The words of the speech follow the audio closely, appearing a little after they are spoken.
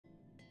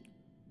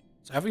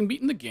So having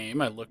beaten the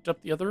game, I looked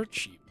up the other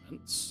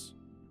achievements.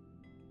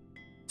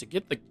 To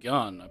get the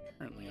gun,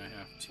 apparently I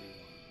have to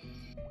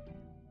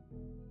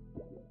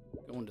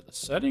go into the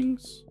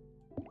settings,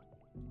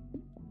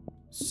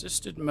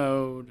 assisted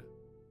mode.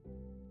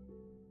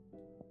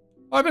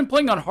 Oh, I've been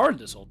playing on hard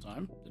this whole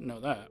time. Didn't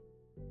know that.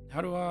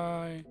 How do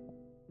I...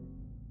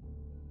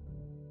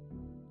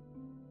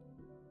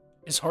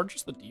 Is hard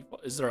just the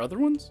default? Is there other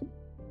ones?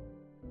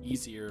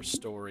 Easier,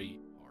 story,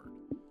 hard.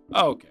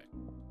 Oh, okay.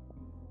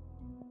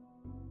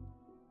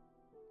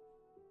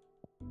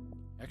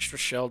 Extra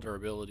shell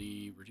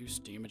durability,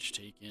 reduced damage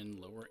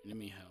taken, lower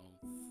enemy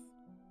health,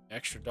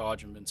 extra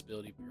dodge,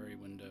 invincibility, parry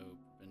window,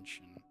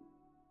 prevention.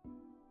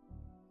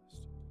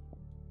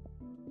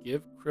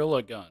 Give Krill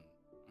a gun.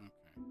 Okay.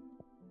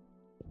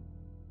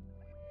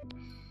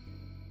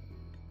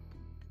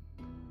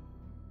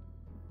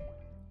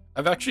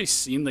 I've actually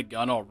seen the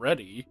gun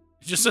already.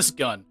 It's just this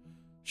gun.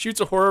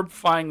 Shoots a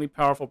horrifyingly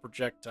powerful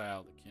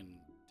projectile that can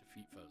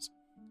defeat foes.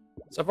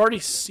 So I've already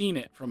seen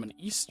it from an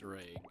Easter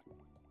egg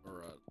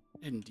or a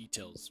hidden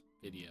details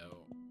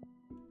video.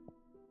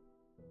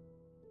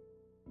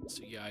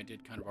 So yeah, I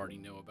did kind of already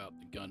know about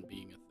the gun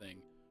being a thing.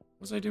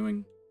 What was I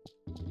doing?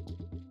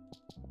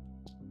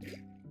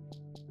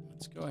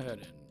 Let's go ahead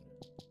and...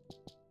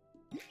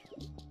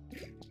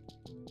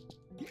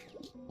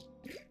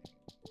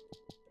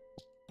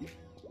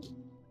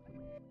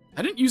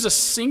 I didn't use a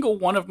single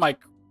one of my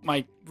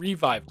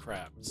revive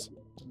crabs.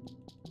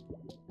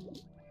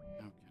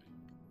 Okay.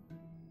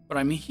 But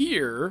I'm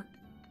here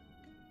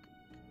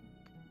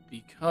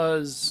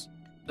because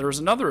there was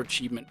another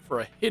achievement for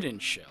a hidden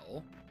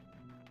shell.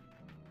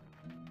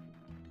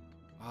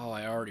 Oh,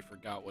 I already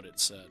forgot what it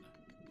said.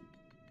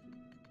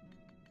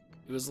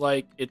 It was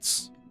like,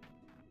 it's...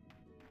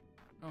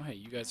 Oh, hey,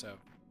 you guys have...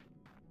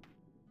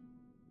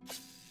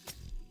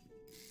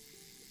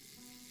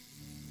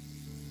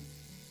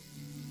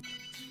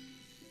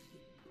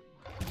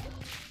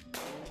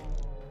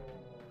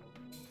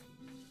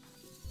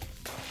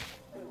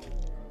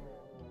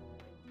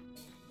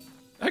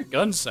 That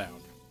gun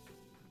sound.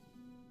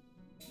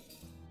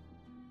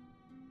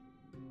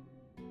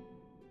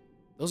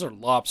 Those are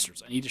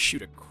lobsters. I need to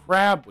shoot a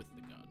crab with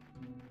the gun.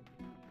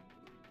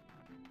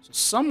 So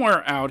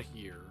somewhere out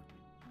here...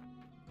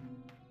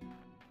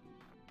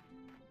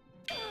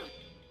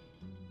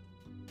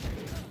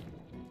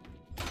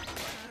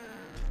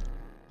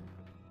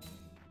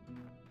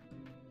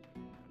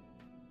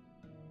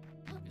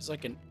 is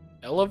like an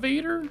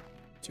elevator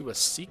to a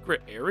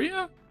secret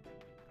area?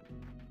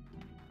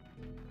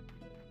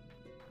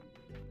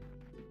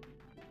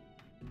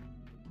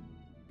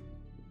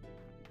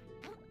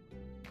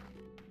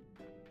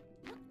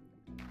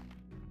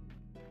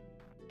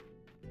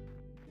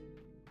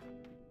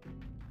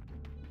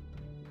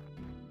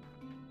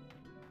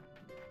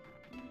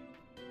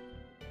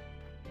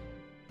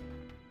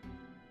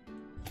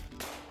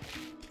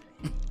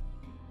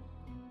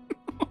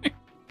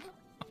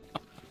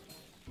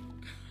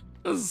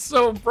 This is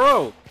so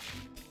broke.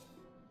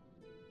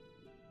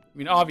 I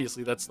mean,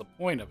 obviously, that's the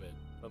point of it,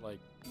 but like...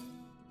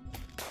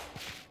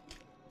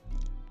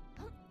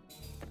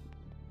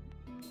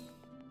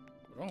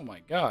 But oh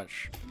my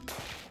gosh.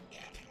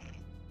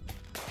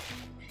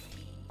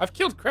 I've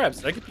killed crabs.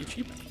 Did I get the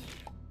achievement?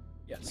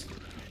 Yes.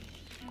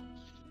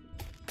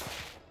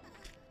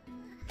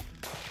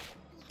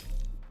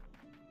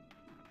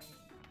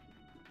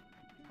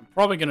 I'm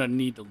probably gonna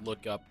need to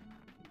look up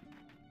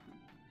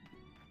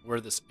where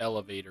this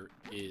elevator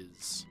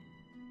is.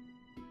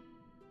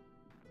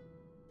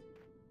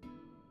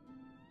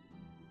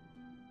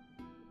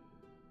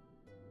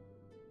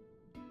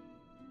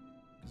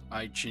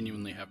 I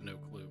genuinely have no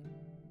clue.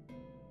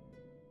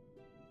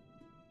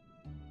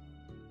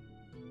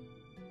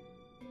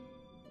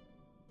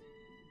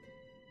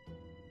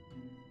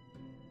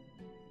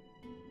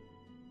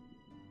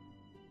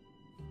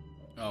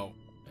 Oh,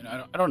 and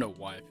I don't know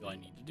why I feel I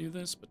need to do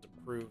this, but to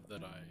prove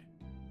that I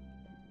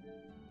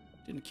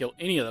didn't kill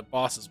any of the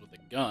bosses with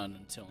a gun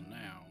until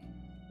now.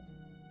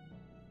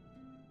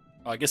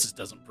 Oh, I guess this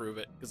doesn't prove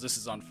it, because this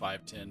is on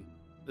 510.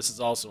 This is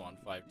also on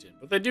 510.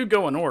 But they do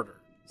go in order,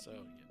 so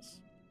yes.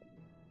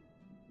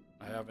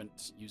 I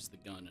haven't used the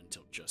gun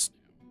until just now.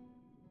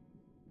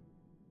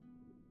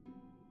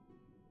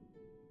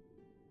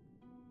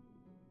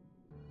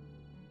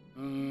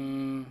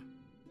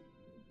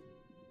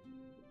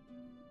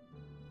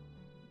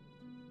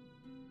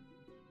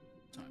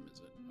 What time is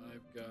it?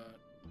 I've got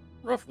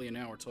roughly an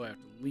hour till I have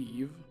to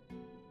leave.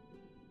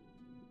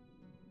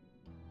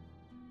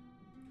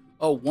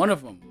 Oh, one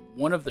of them.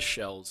 One of the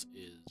shells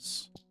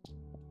is...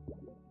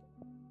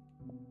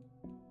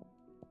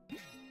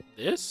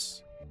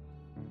 this?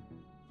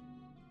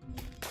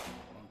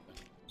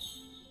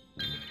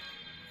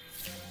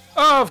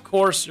 Oh, of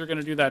course you're going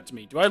to do that to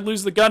me. Do I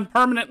lose the gun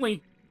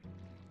permanently?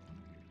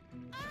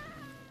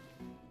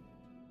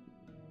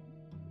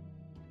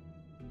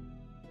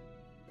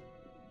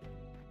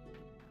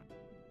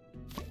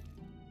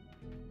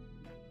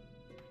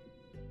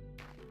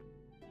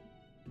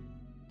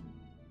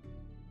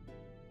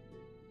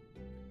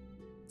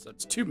 So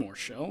that's 2 more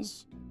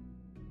shells.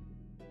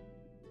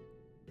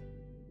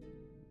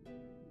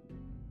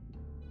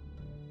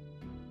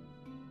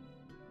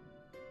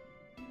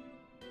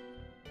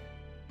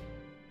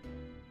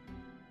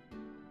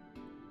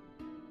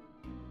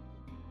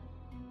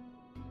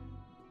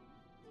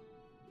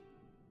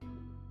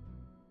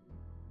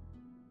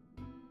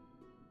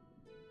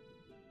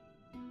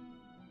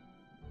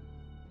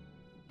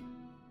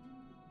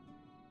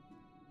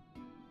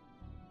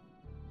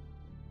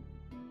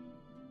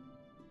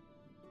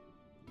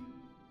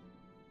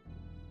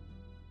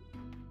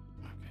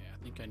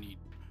 I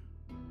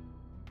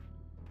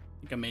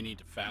think I may need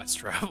to fast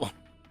travel.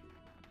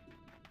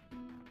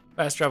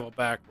 Fast travel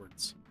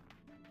backwards.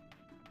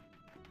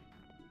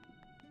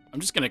 I'm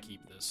just gonna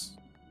keep this.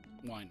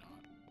 Why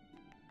not?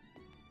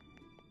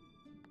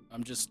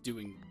 I'm just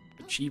doing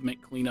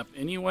achievement cleanup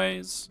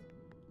anyways,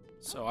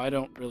 so I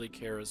don't really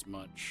care as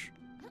much.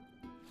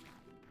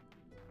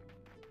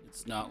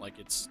 It's not like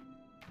it's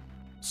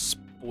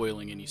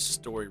spoiling any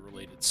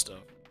story-related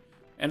stuff.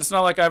 And it's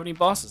not like I have any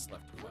bosses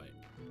left to fight.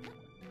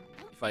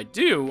 If I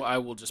do, I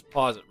will just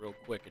pause it real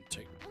quick and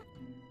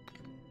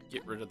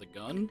get rid of the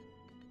gun.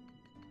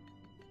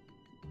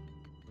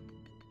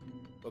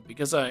 But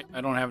because I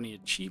don't have any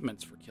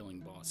achievements for killing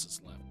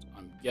bosses left,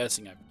 I'm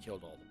guessing I've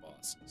killed all the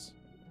bosses.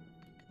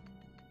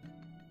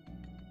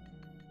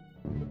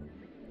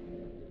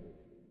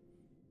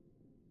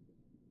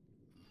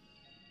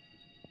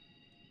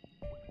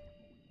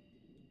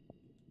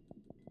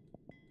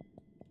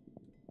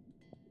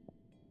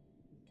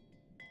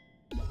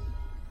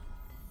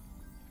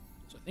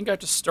 So I think I have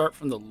to start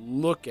from the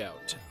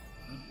lookout tower.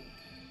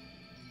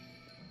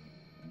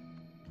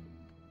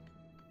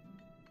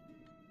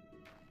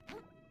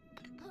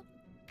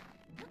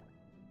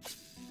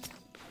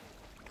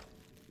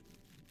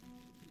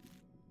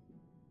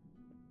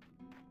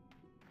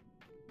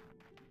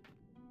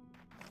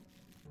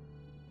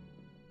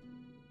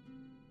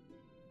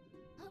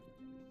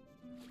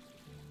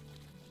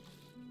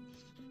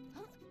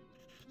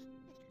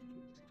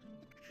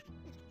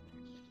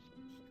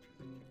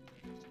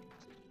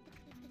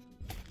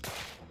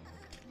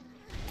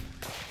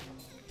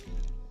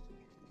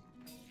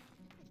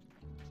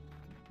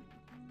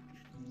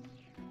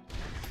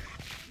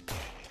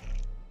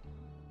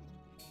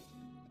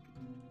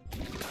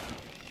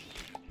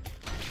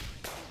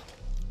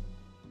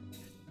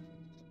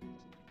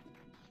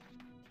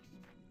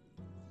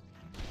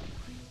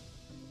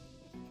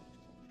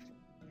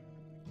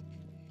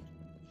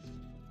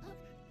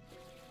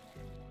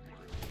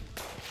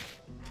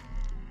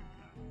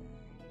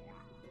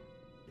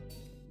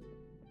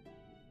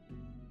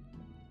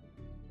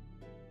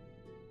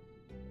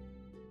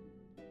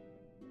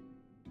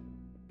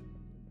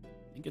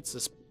 I think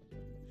it's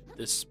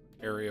this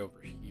area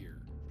over here.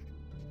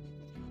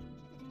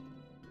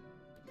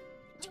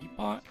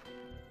 Teapot?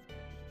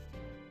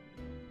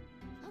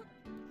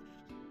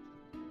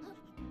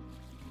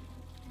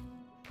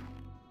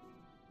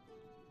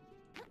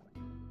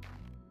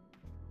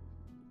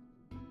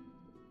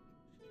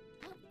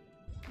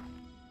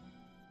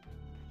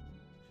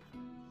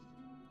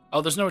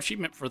 Oh, there's no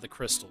achievement for the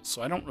crystals,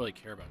 so I don't really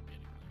care about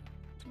getting them,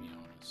 to be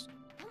honest.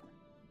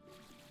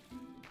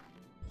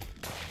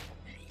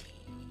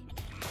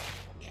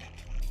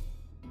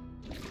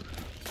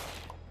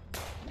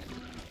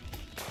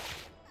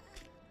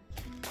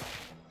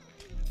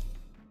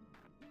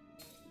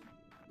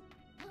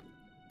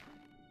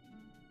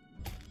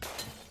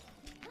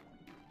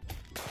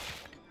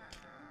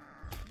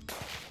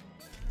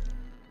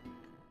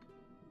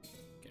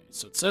 Okay,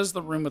 so it says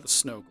the room with the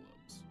snow globes.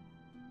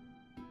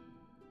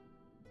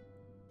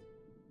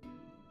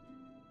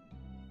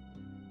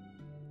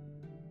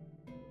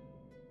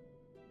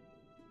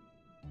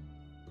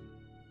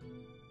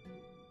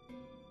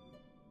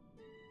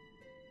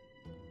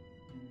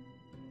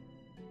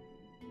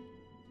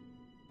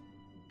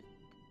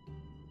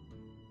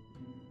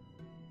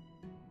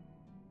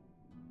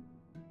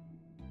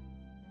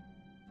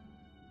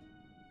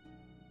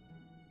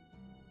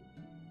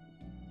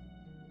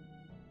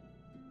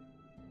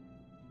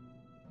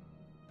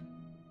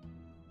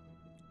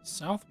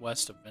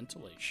 Southwest of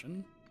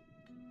ventilation.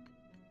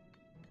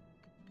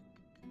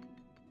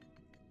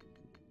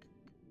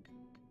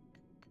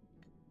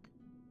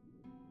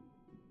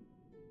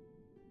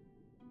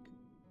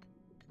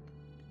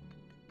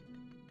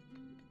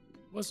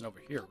 It wasn't over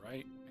here,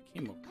 right? I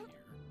came over here.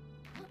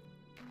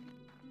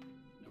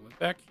 I went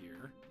back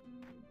here.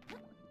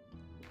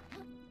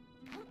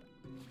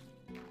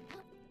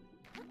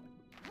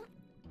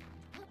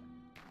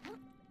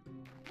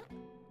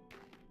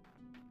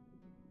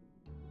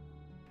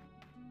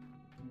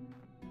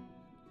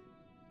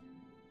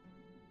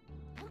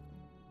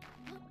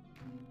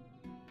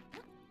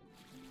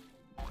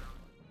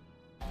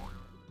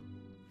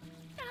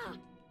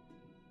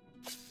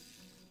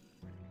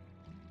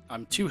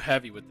 I'm too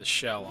heavy with the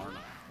shell, aren't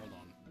I? Hold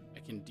on. I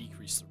can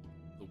decrease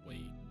the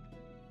weight.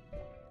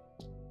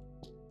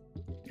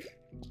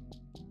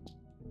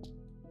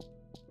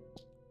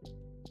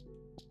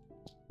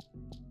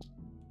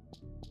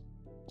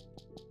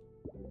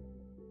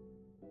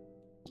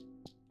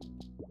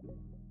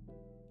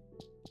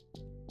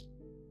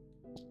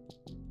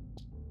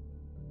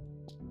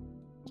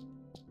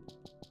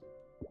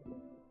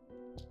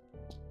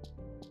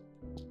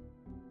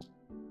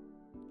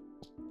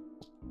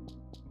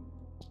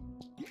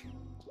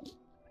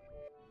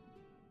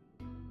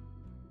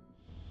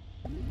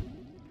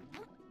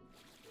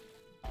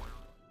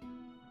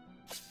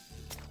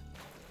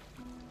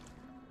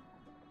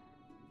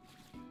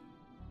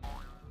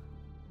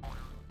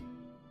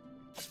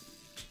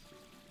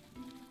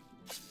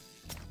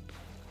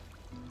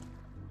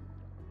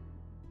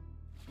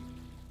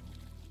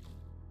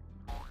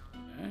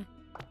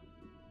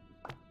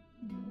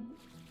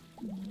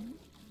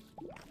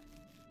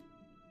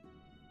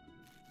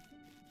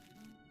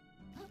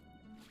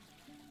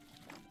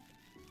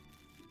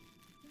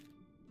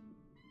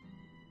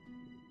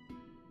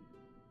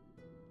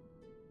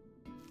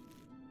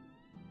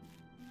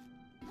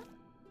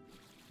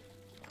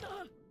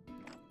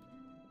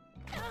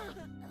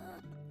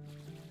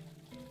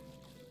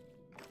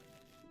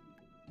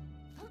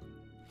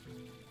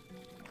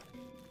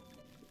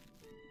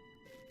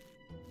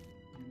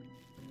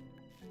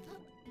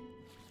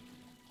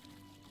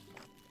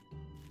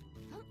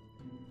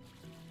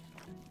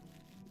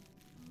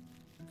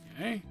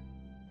 Okay.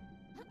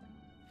 I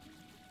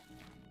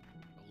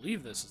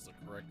believe this is the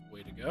correct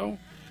way to go.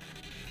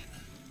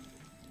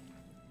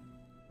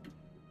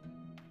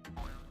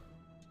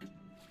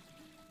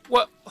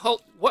 What?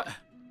 What?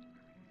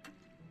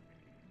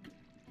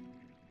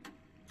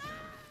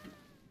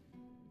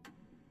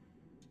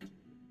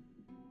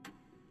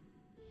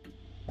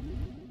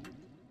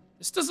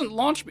 This doesn't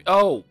launch me.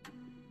 Oh.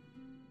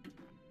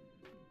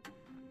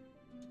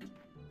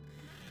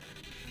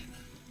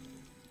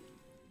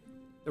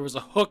 There was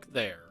a hook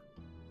there.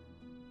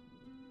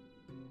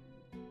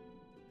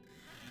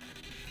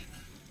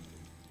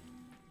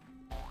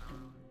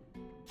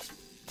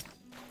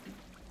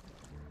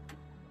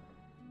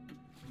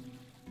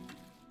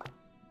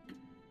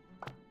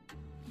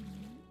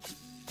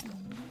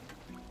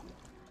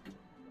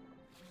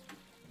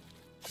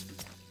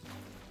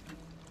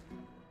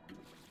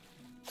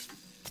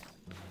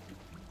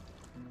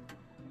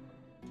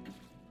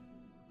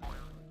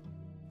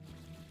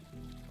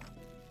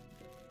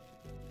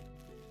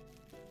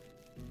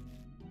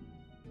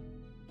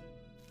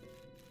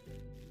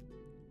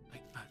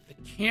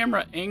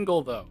 Camera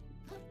angle, though.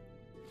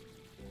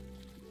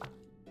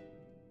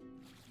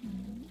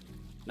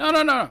 No,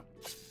 no, no.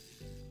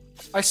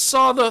 I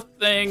saw the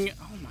thing.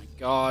 Oh, my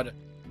God.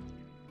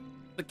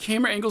 The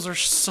camera angles are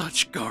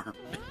such garbage.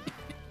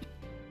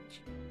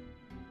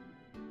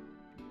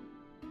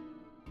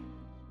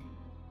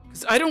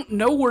 Because I don't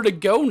know where to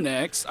go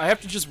next. I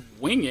have to just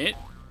wing it.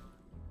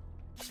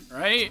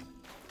 Right?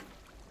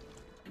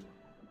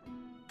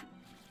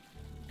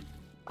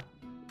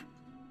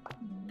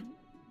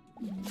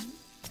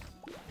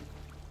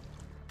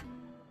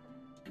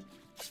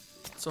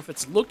 So if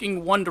it's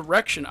looking one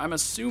direction, I'm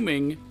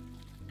assuming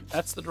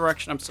that's the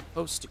direction I'm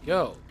supposed to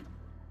go.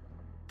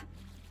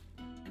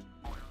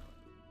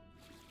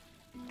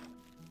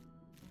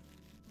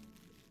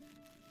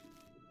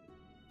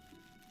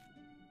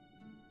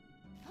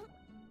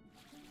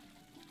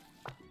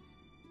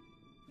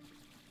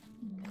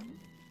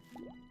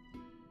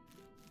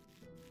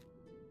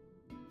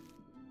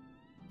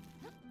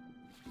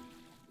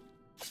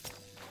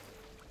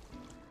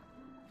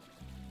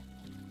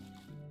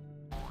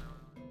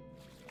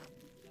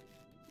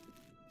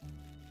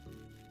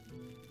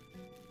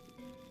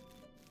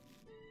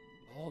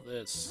 All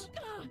this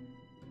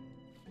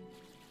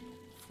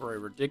for a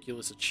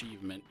ridiculous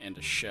achievement and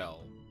a shell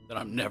that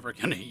I'm never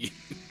gonna use.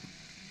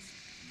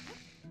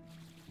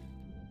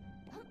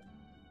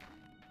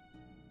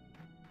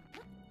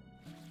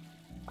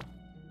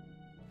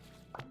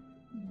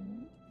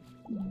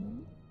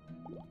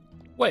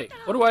 Wait,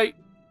 what do I...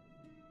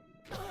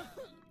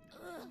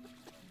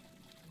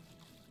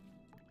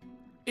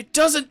 It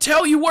doesn't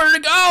tell you where to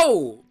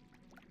go!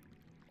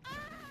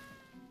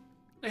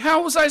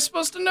 How was I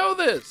supposed to know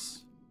this?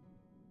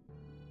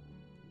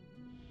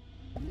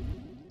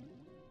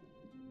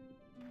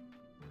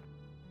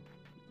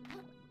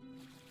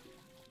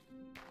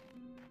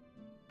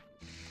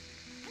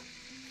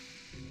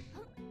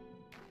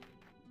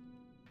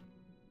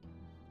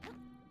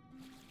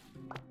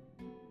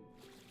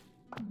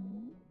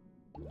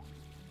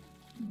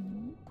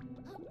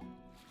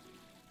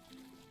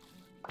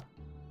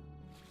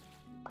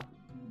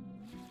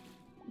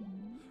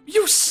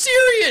 You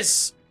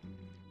serious?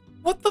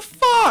 What the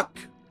fuck?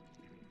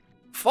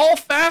 Fall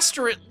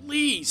faster at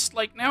least.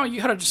 Like, now you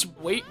gotta just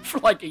wait for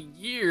like a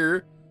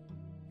year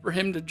for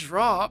him to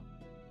drop.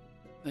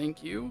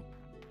 Thank you.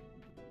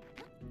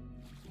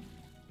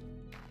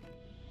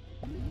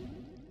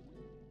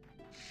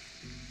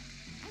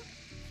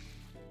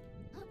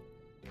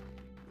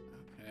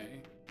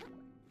 Okay.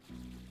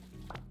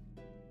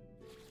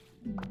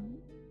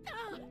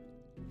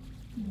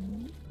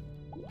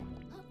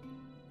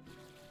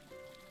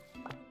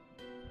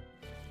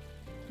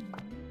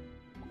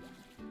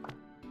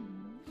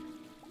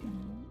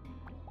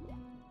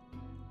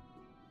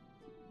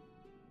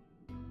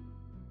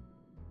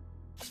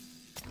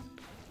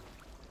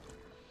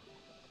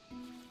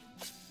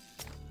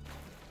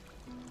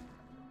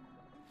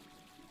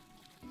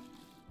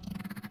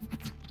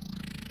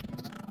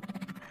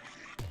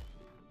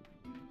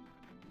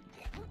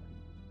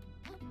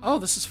 Oh,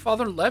 this is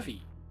Father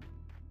Levy.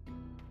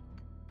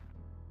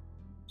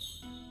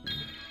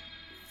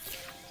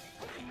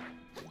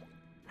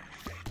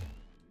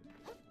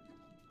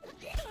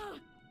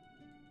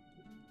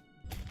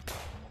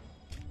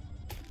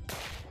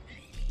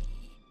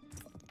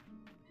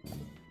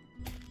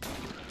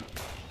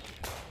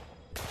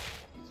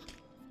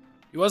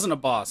 He wasn't a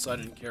boss, so I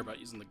didn't care about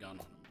using the gun on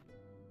him.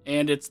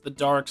 And it's the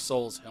Dark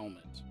Souls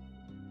helmet.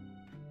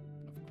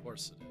 Of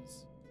course it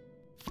is.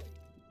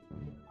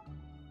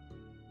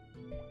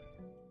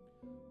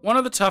 One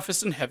of the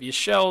toughest and heaviest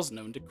shells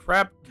known to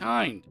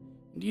crabkind.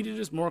 Indeed, it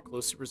is more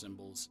closely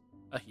resembles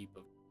a heap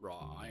of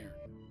raw iron.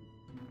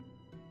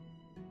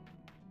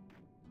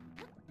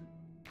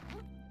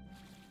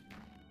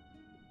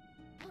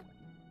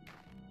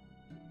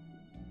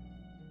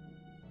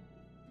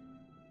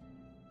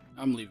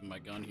 I'm leaving my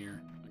gun here.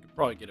 I could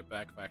probably get it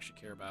back if I actually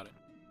care about it.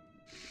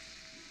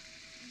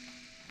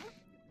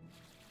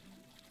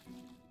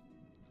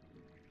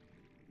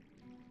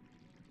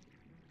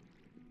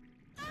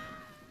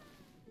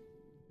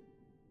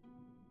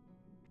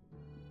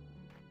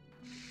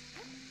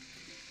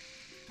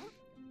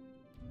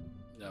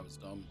 That was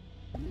dumb.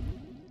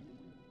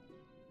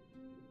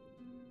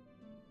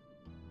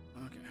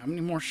 Okay, how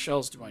many more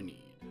shells do I need?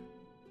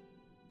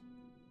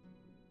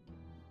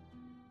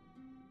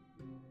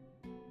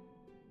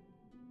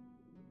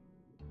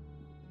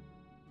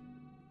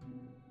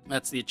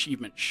 That's the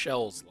achievement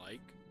shells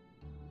like.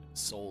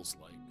 Souls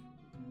like.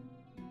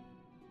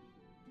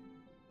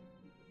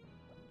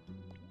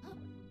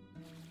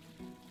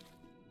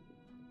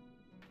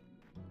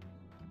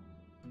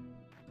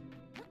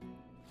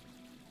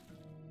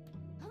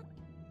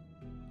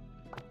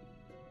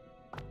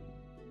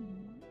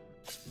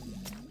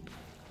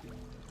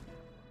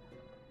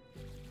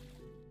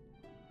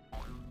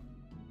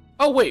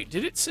 Oh wait,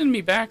 did it send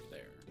me back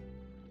there?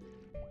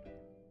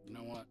 You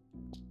know what?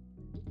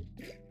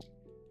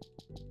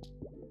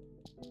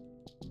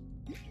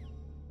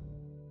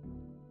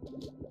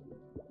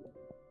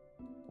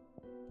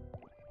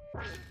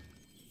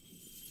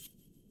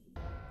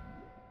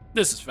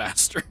 This is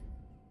faster.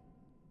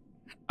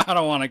 I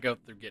don't want to go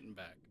through getting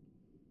back.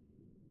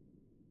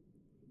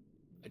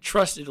 I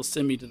trust it'll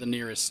send me to the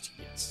nearest.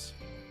 Yes.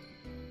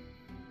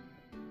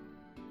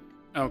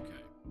 Okay.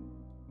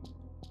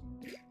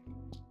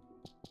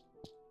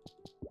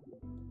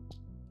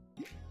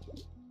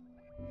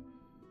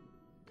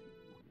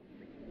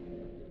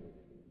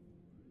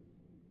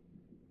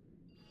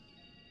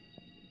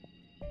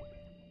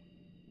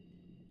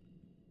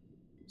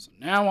 So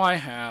now I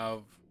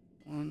have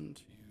 1,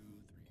 2, 3,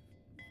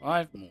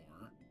 5 more.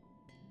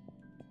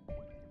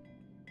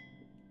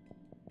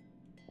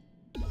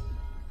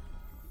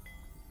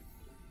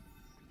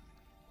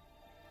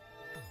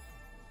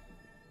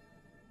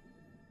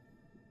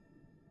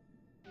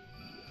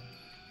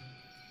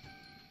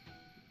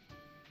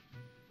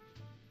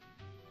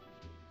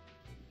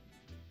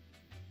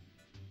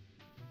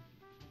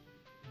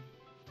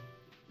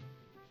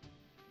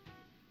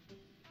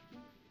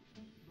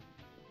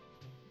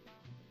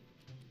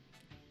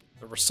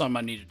 There were some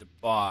I needed to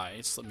buy,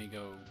 so let me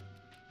go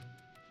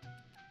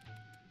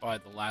buy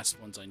the last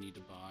ones I need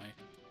to buy.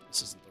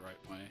 This isn't the right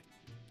way.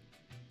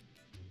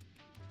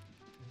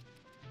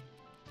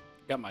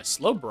 Got my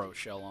slow bro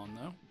shell on,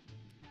 though.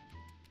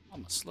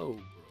 I'm a slow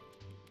bro.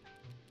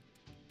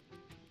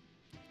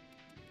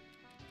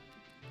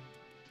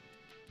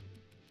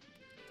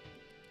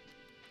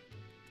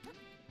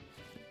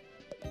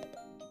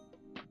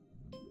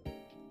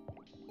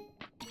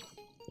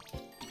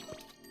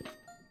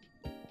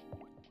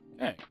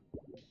 Okay.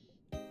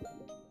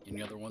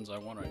 Any other ones I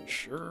want to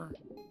ensure?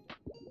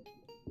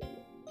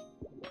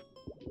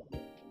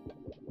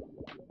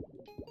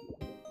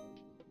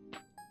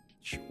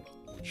 Sure,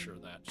 we'll ensure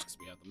that just because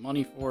we have the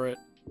money for it.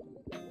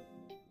 Are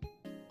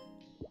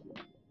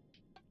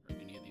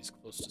any of these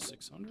close to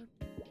 600?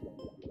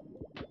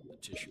 The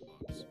tissue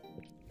box.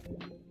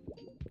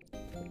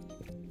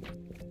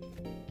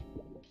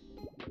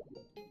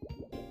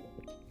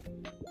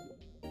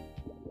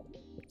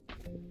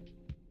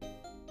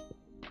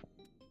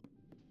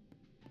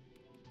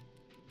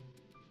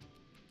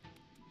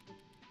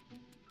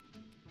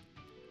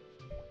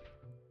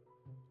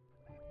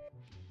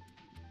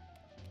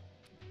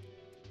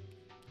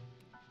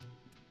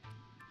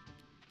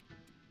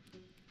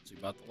 So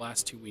about the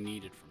last two we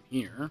needed from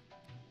here.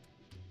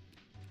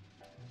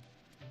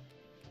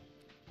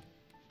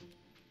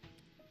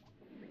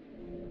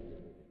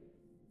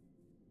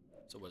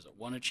 So was it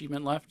one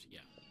achievement left?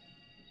 Yeah.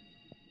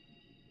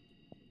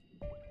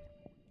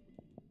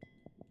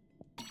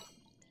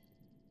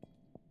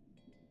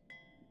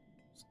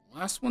 So the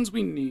last ones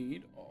we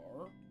need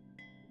are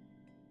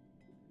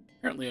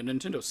apparently a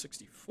Nintendo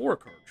 64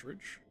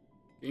 cartridge.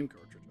 Game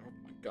cartridge. Oh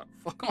my god,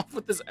 fuck off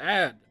with this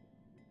ad.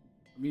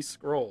 Let me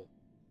scroll.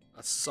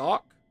 A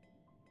sock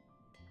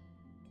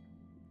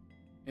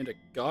and a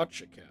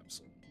gotcha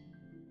capsule.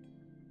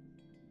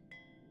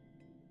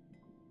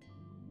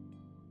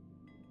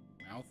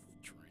 Mouth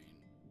drain.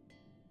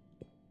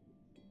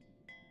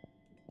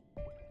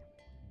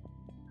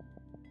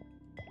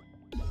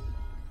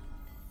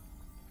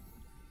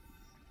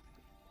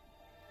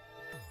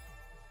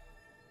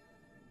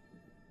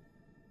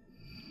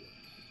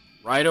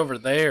 Right over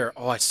there.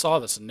 Oh, I saw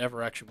this and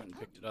never actually went and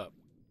picked it up.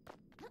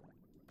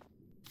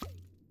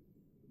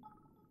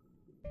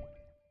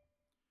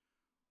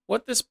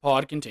 What this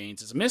pod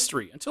contains is a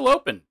mystery until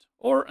opened,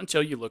 or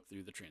until you look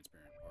through the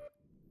transparent part.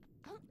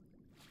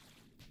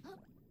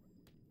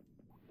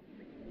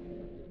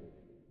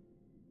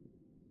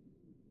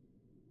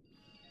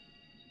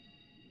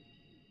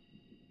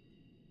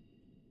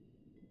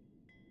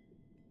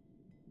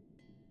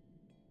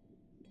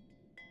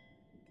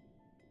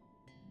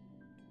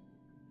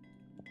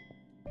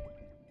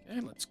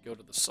 Okay, let's go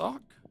to the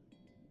sock.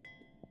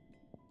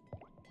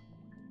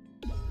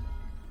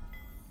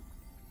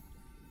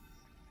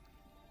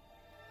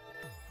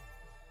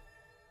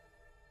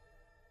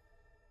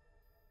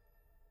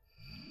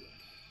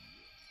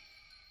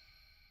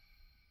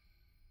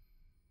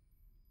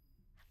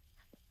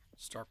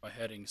 Start by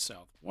heading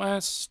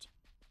southwest.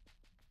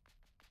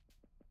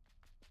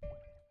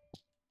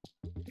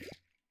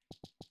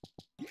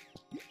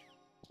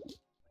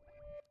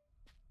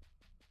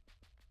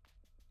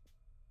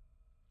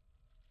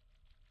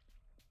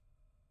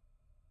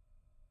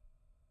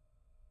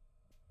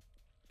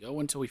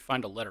 Go until we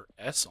find a letter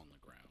S on the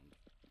ground.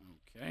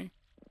 Okay.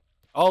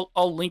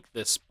 I'll link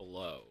this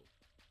below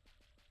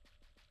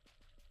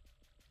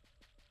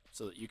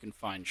so that you can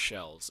find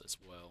shells as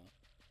well.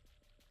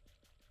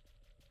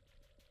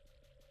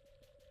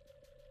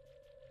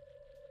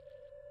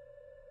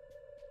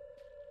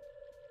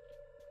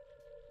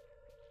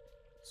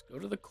 Let's go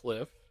to the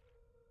cliff.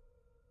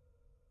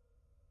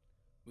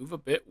 Move a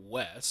bit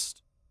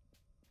west.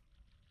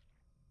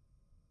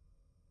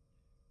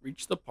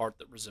 Reach the part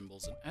that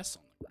resembles an S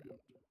on the ground.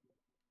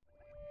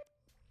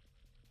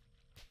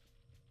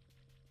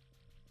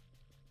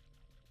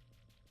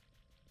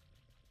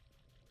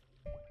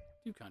 I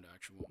do kind of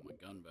actually want my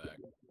gun back,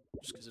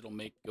 just because it'll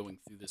make going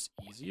through this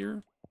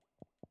easier.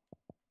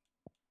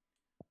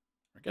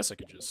 I guess I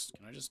could just...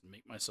 Can I just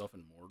make myself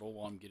immortal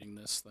while I'm getting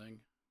this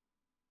thing?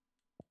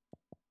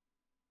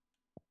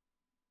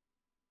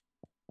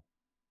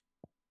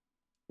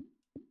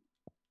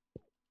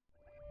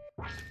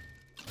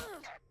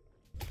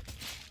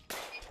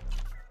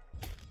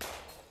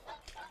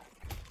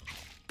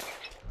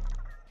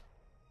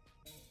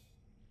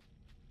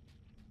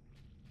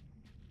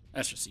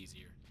 That's just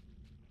easier.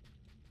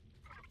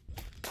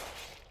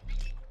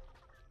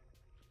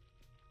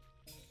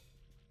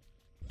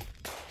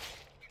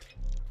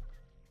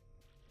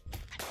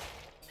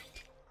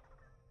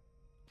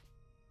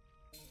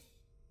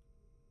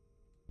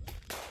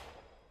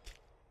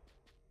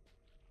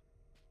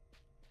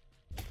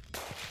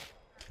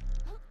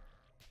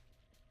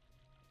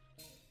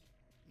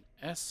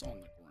 An S on the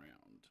ground.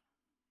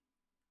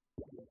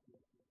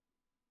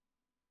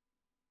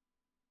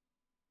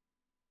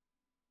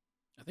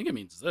 I think it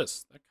means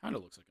this. That kind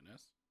of looks like an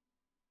S.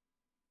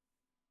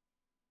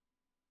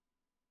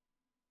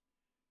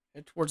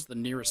 Head towards the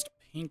nearest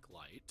pink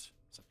light.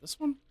 Is that this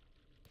one?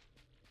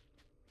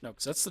 No,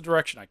 because that's the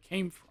direction I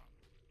came from.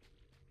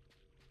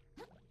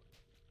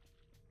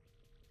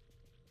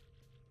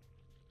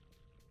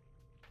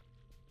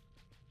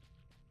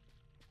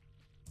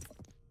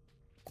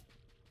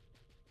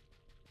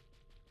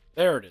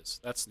 There it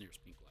is. That's the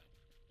nearest pink light.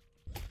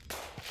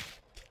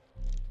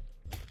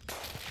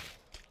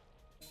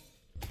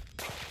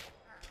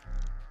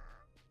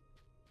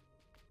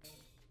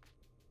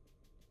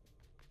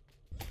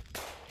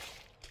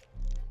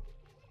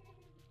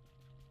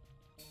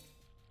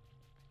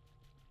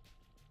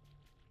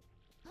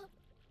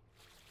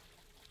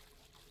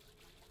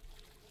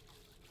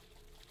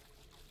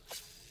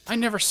 I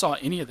never saw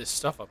any of this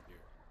stuff up here.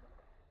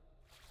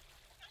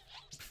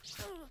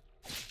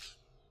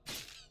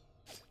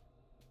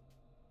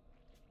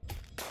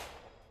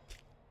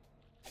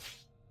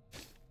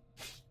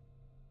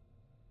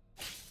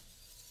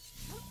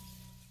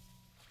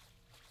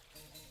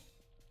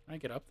 Can I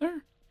get up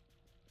there?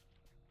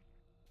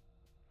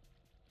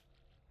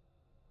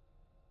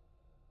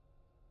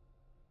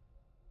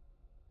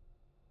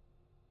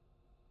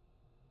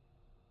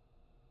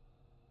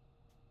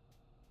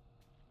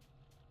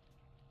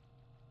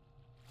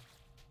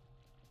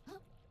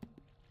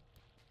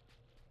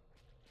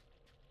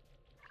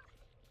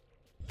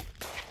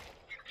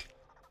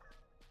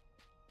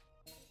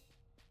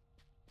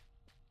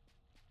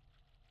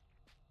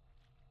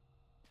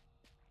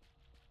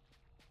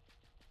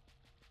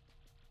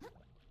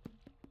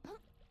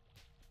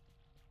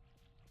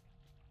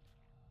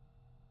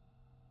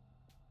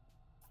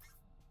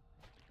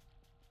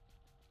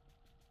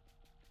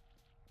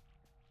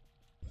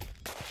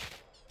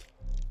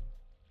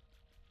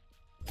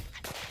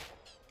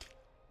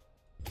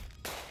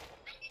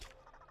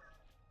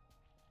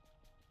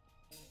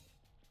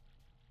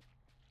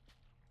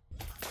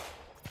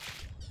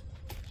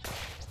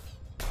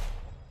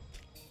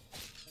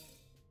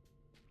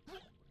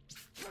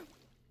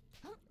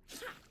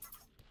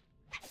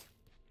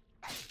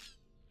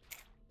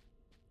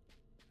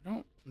 I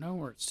don't know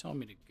where it's telling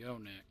me to go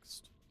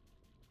next.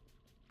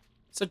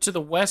 It said to the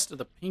west of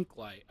the pink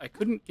light. I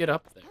couldn't get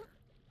up there.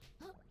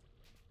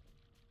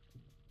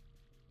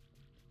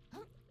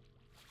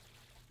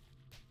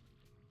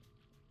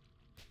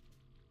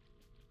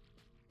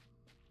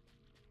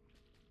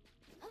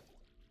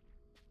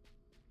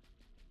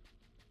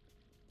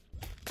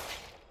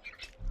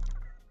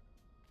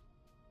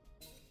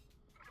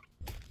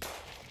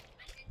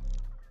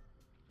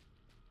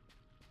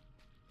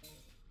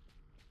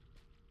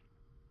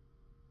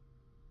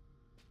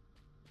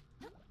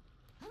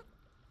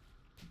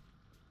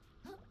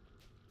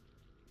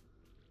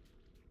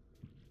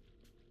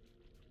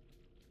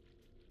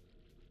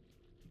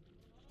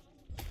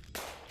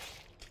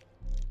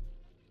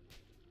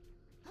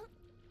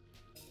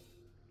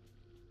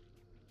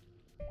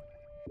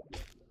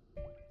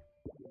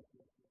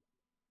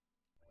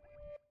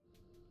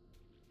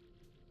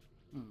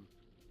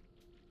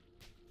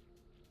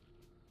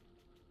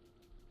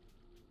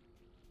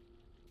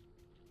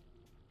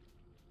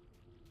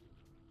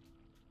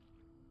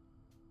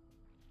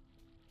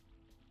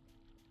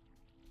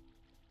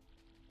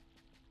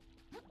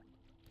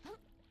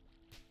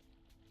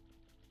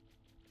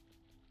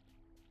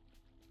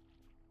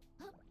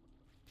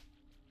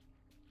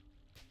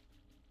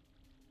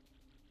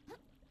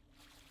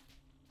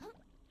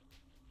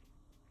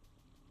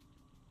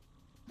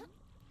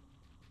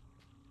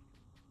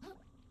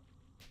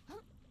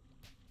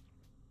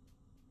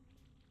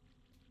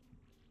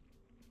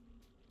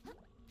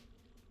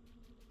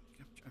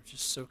 I'm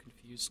just so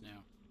confused now.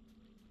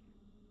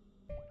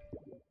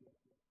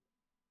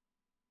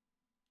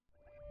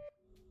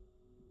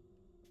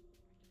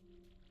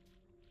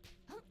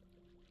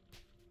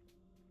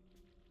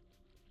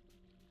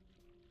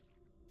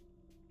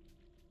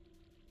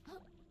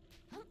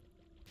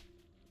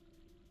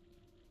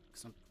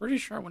 Because I'm pretty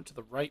sure I went to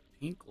the right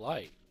pink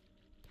light.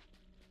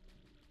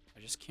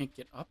 I just can't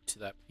get up to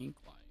that pink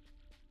light.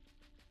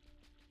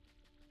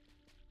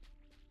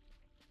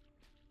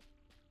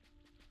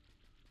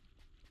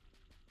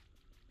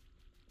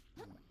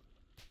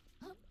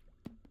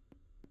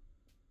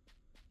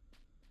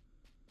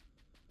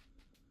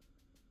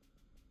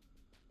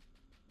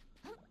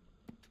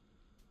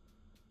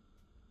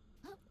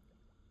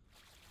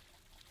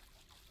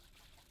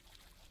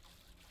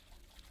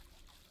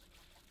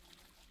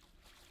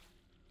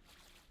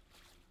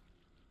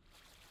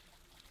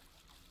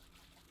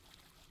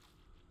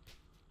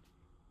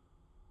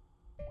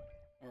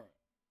 Alright.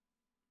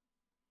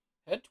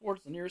 Head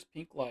towards the nearest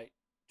pink light.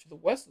 To the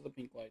west of the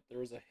pink light,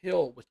 there is a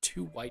hill with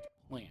 2 white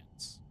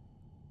plants.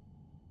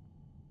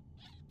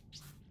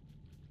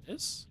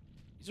 This?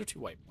 These are 2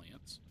 white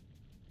plants.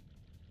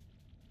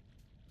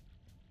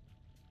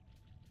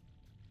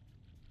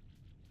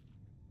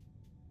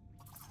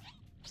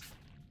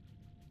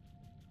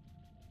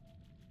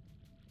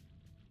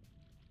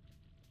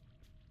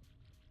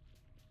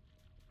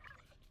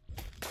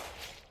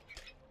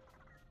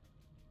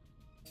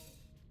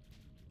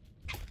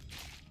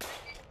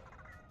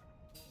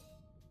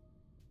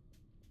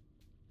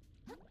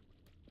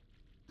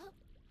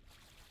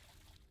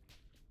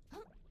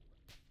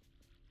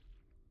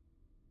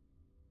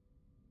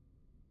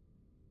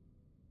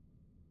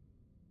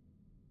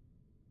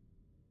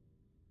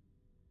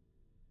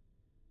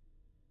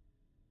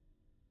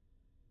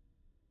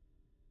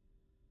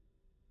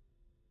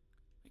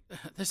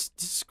 This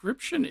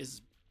description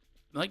is,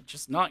 like,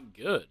 just not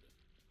good.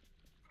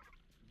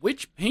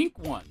 Which pink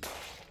one?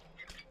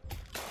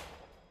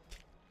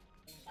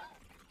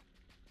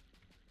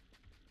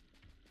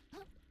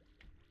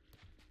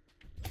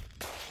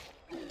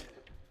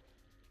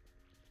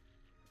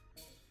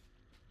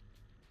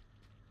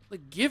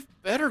 Like, give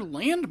better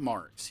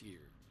landmarks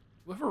here.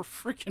 Whoever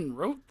freaking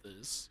wrote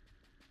this.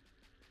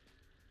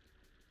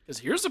 Because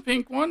here's a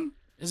pink one.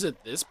 Is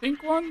it this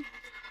pink one?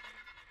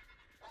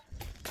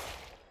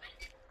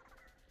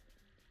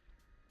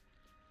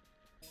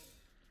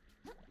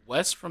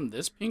 West from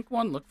this pink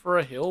one, look for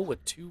a hill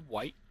with 2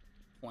 white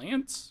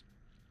plants.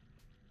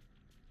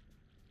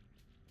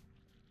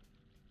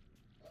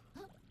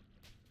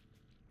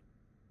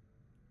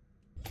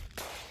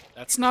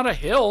 That's not a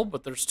hill,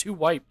 but there's 2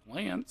 white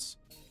plants.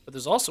 But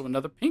there's also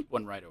another pink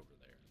one right over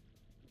there.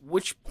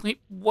 Which plant?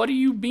 What do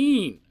you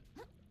mean?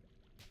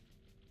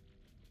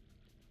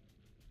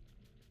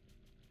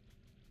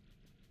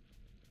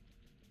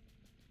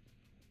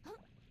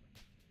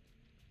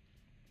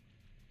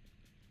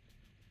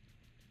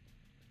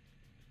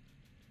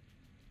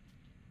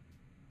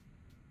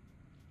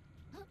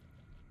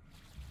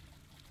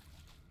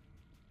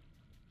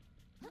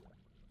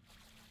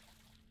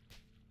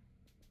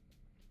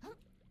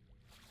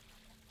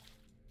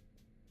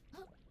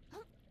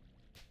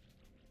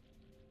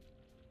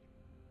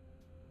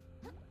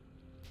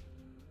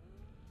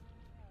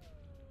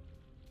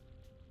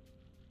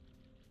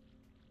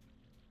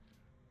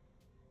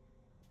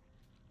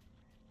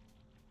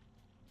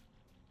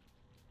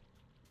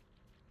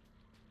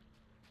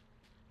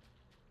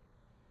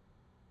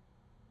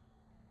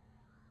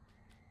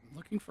 I'm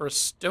looking for a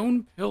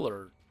stone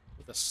pillar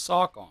with a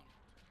sock on it.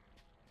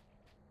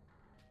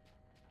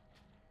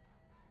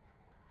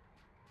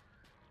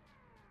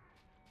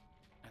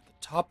 At the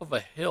top of a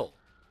hill.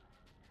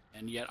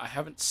 And yet I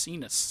haven't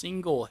seen a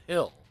single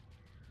hill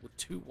with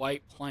 2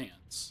 white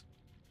plants.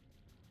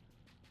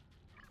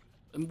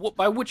 And what,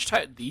 by which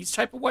type? These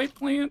type of white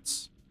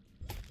plants?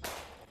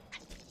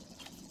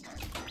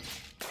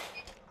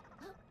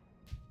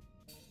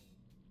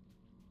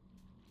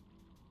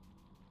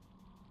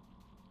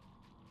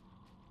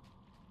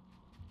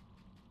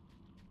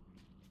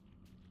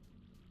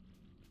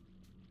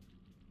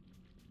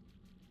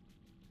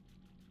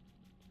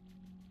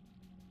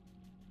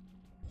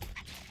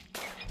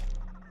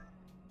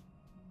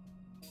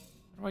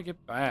 How do I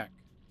get back?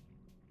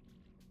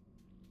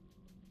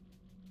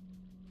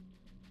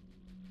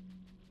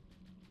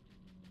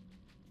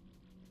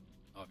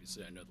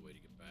 Obviously, I know the way to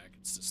get back.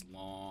 It's this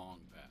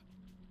long path.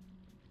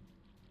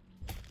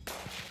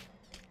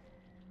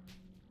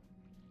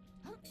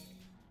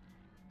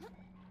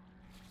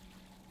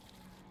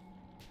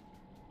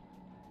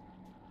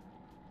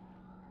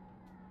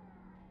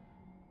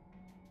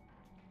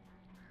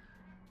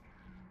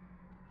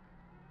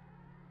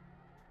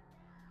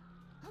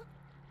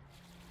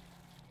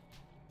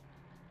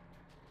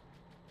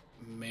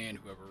 Man,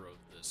 whoever wrote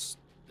this,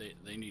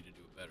 they need to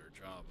do a better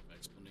job of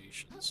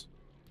explanations.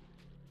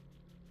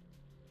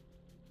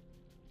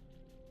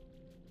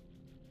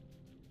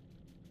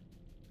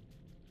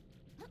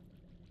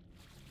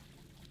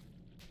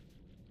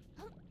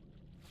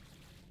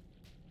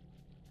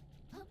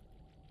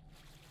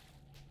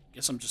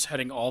 Guess I'm just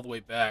heading all the way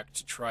back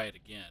to try it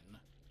again.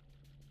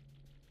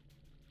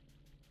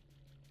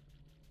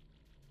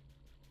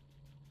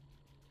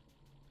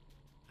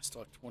 I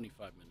still have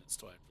 25 minutes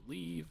till I have to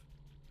leave.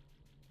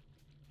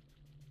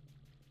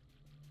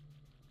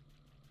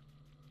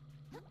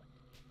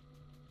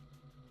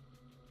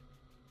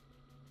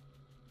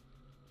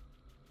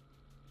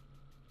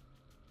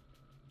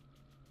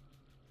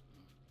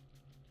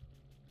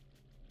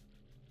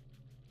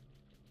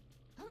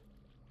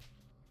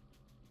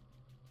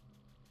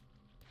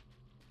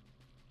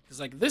 Because,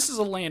 like, this is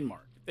a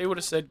landmark. If they would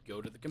have said,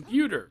 go to the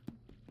computer,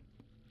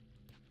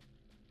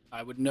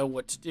 I would know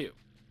what to do.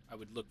 I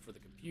would look for the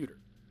computer.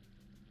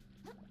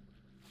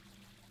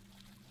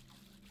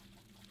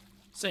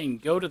 Saying,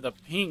 go to the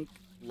pink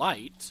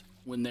light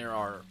when there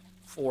are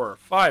 4 or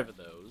 5 of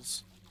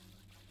those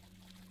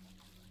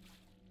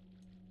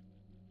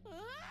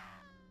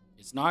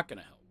is not going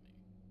to help me.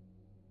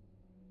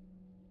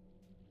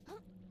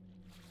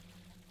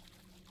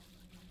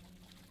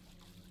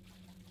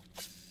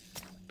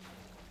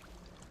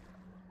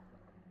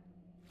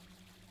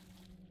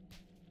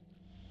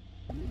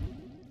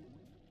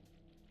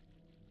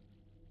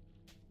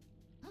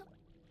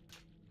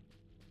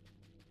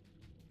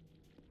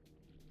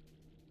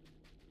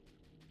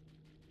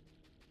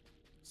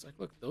 It's like,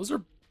 look, those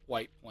are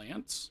white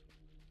plants.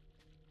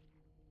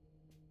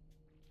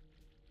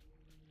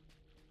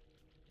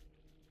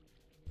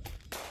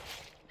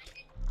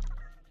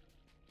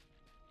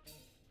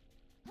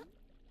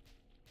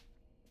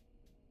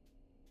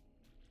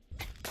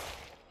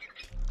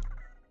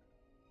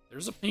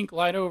 There's a pink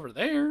light over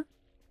there.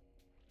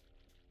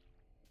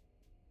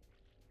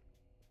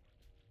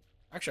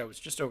 Actually, I was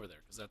just over there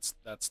because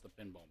that's the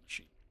pinball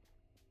machine.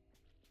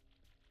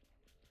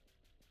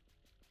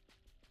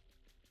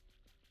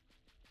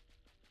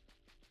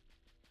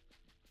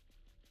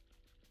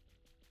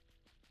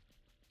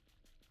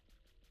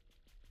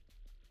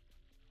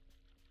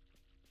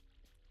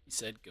 He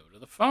said, go to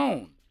the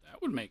phone.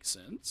 That would make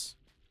sense.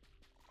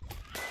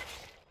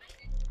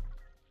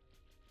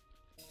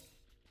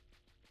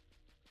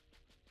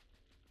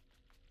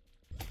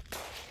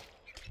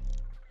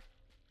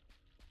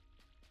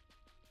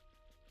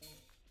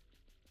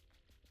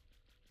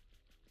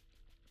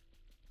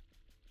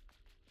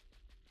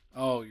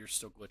 Oh, you're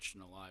still glitched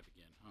and alive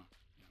again, huh?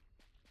 Yeah.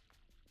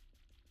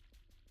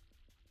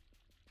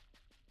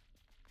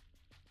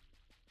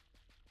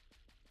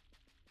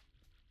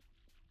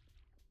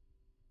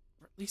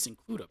 Or at least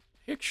include a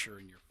picture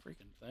in your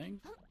freaking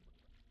thing.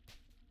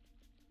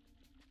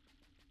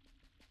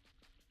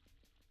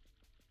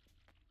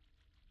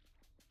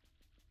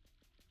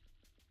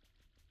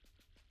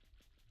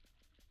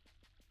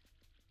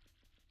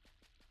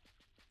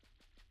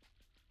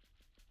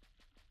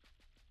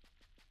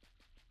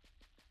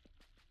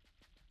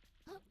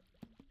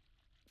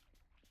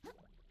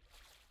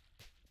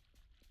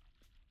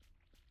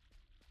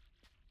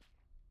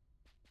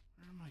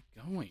 Where am I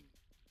going?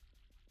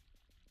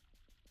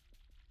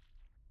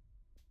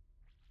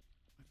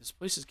 Like, this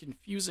place is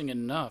confusing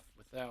enough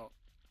without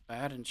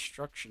bad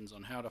instructions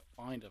on how to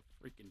find a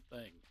freaking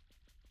thing.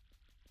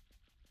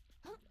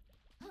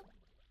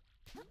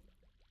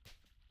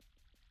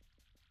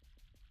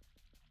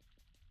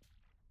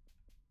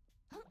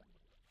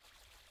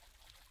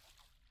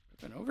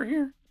 Been over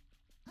here?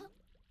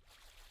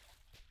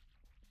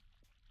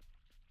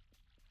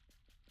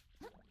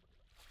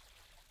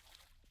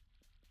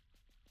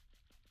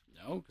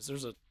 No, because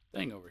there's a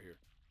thing over here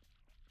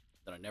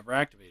that I never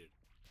activated.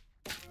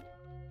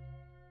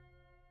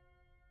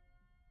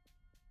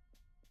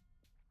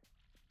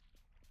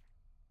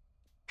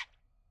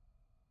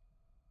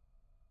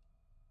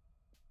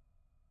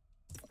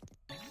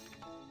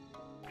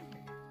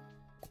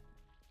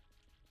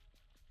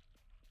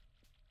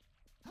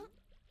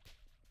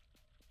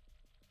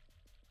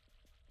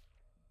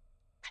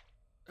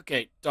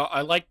 Okay,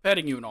 I like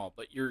petting you and all,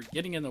 but you're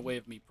getting in the way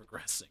of me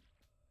progressing.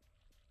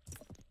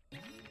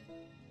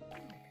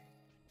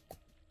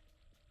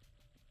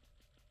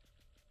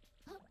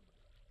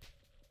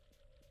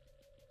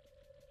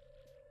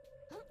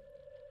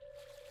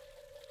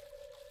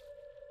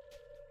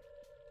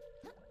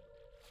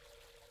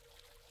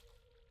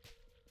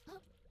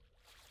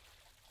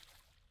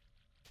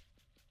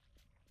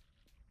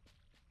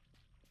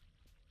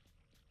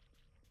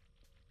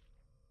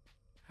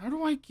 How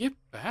do I get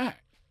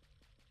back?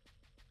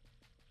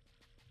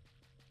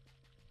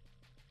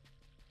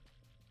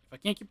 If I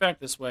can't get back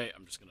this way,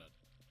 I'm just gonna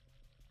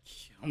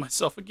kill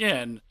myself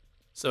again,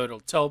 so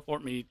it'll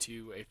teleport me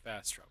to a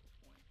fast travel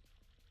point.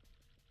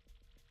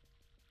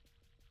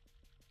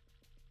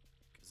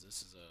 Because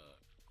this is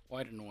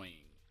quite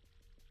annoying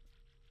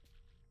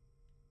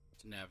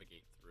to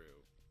navigate through.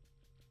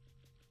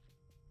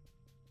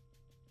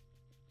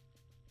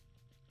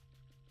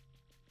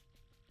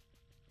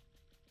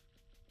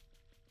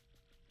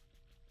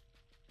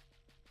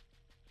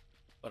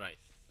 But I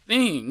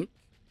think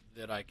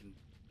that I can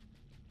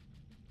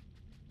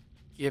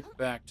get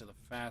back to the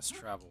fast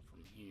travel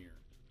from here.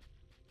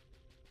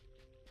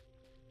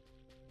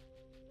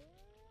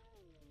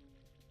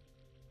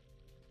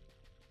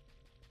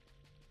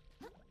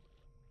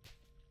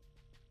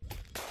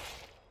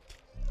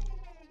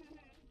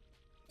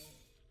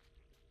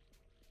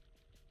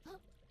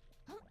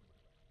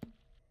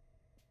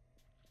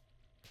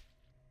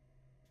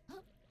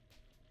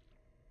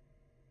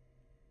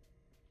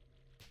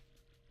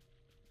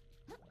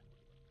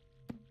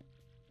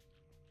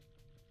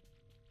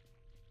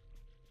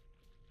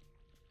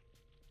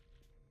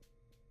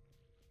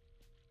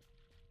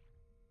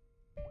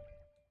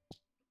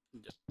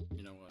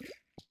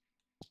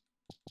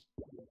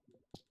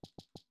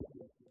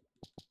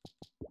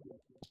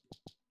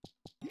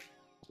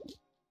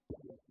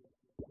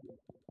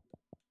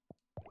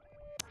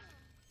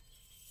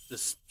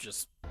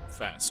 just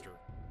faster.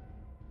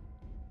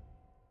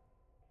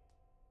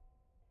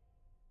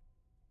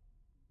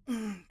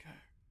 Okay.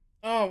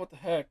 Oh, what the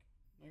heck?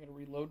 I gotta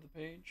reload the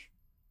page.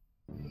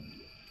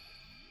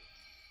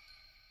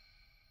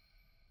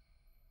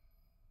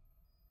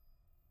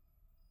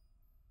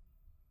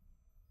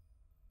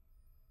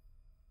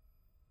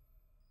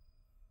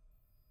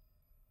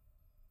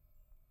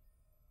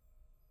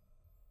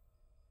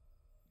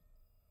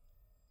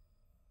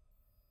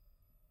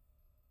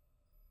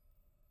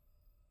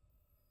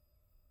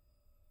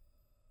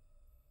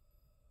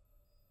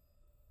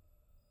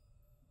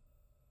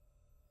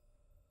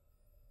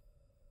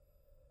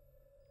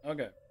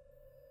 Okay.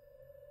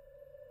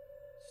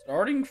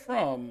 Starting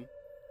from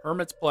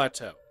Hermit's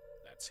Plateau.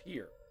 That's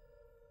here.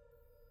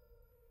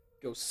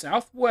 Go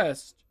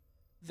southwest.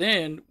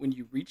 Then, when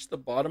you reach the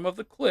bottom of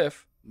the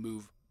cliff,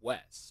 move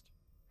west.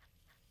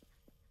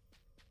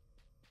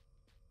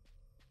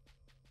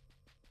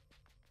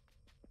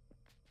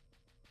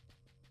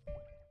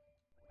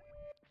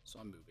 So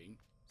I'm moving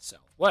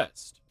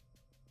southwest.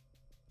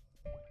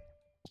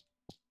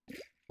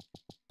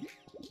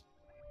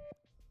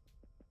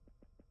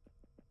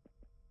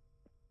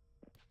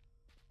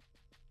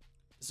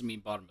 Does it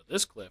mean bottom of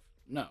this cliff?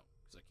 No,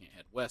 because I can't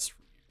head west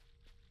from here.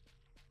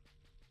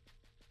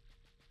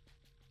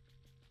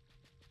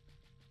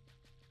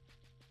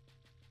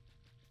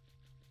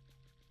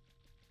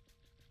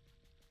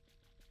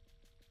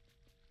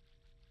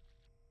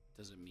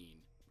 Does it mean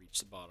reach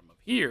the bottom of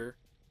here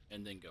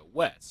and then go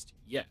west?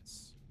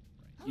 Yes,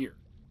 right here.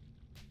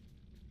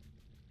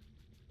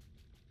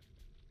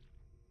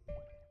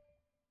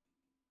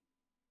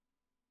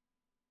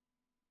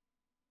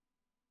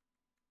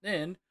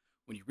 Then,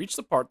 when you reach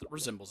the part that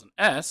resembles an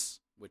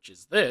S, which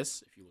is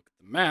this, if you look at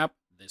the map,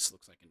 this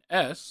looks like an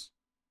S.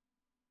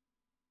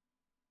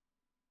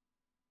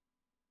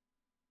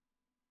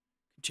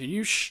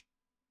 Continue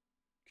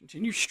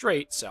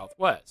straight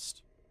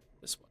southwest.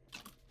 This one.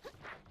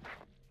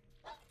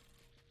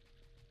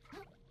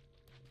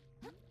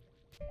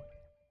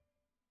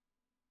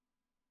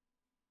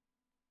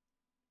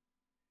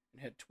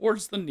 And head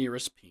towards the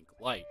nearest pink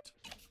light.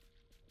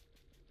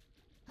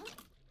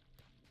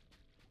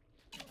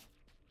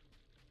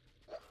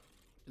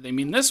 They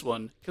mean this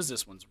one because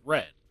this one's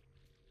red.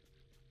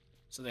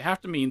 So they have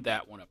to mean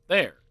that one up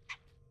there.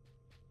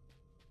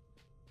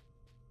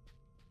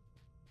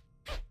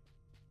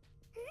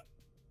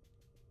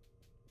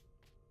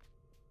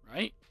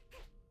 Right?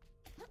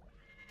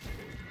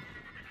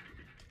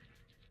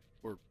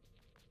 Or,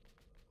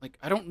 like,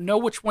 I don't know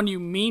which one you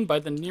mean by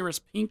the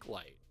nearest pink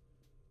light.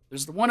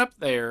 There's the one up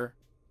there.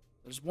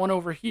 There's one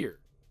over here.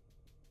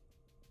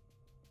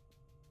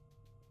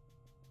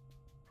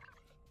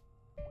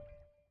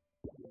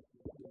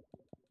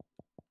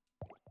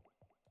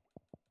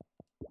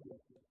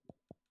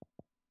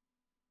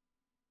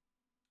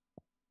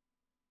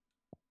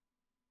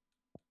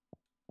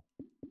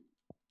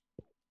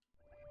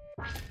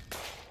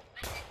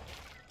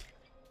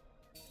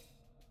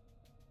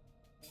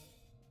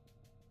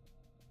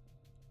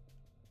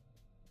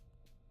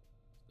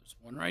 There's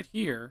one right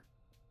here.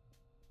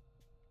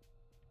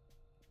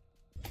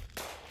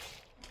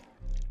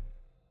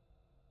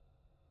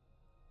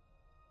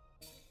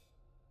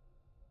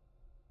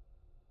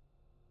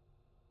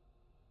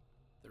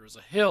 There is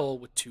a hill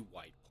with 2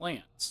 white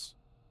plants.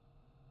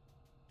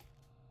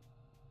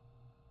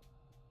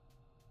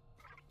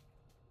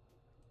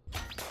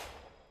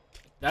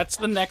 That's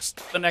the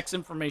next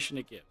information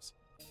it gives.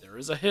 There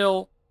is a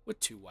hill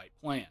with 2 white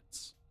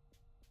plants.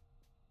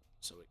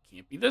 So it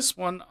can't be this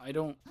one. I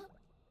don't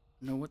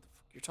know what the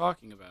fuck you're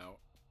talking about.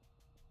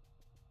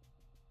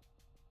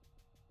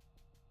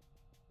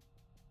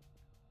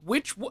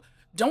 Which one?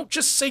 Don't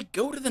just say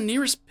go to the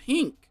nearest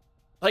pink.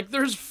 Like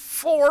there's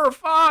 4 or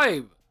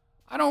 5.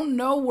 I don't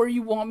know where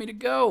you want me to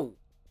go.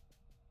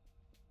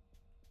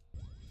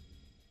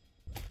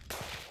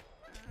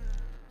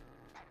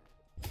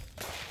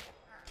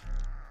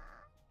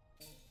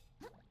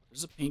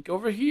 There's a pink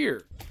over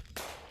here.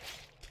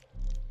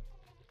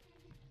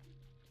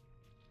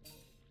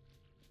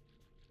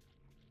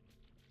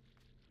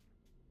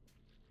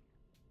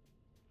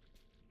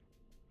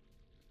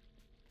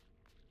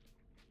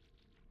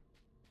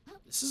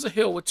 This is a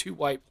hill with 2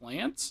 white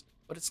plants,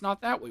 but it's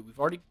not that way. We've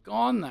already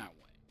gone that way.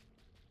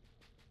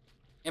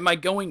 Am I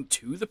going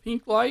to the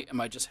pink light? Am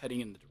I just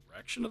heading in the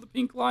direction of the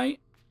pink light?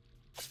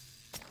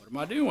 What am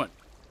I doing?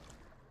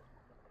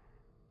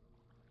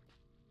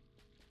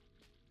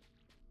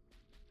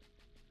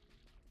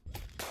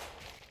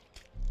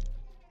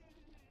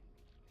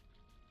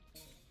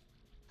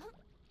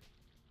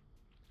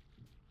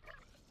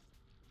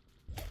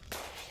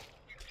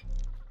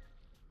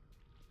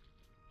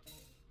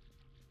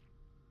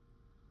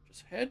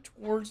 Just head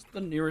towards the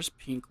nearest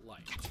pink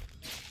light.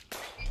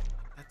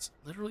 That's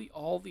literally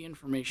all the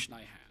information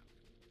I have.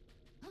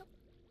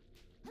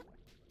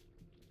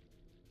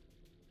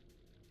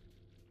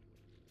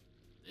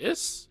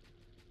 This?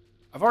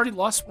 I've already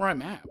lost where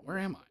I'm at. Where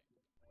am I?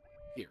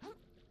 Here.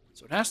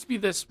 So it has to be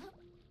this one.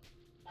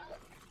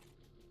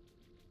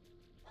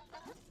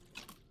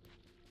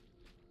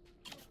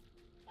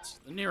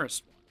 the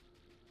nearest one.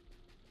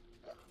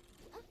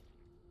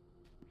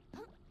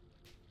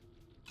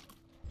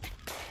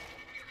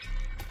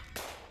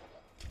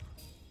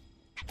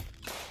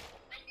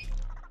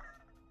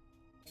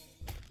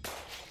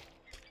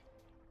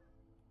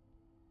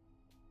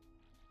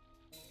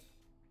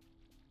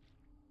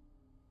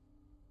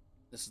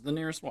 This is the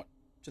nearest one.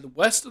 To the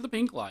west of the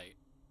pink light.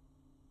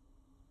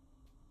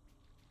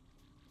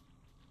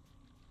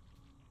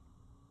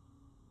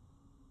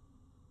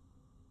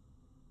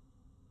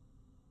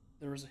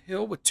 There is a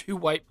hill with 2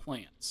 white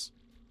plants.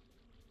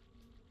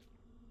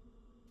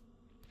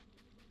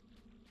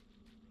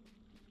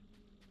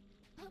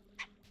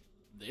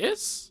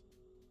 This?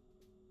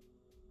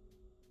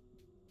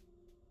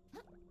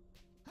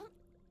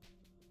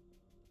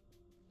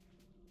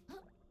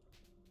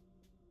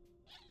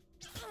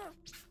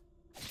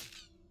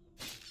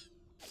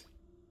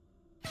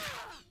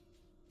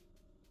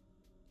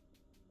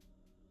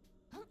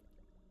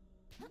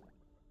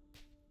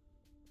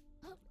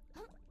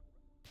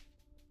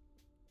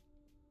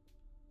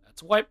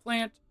 That's a white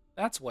plant.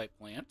 That's a white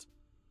plant.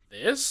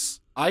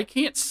 This? I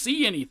can't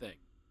see anything.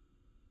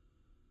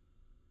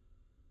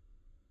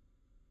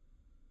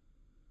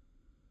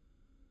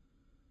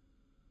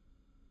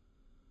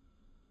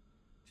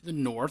 To the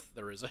north,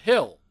 there is a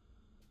hill.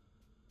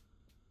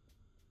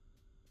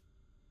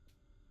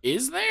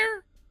 Is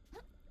there?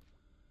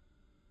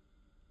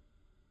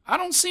 I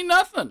don't see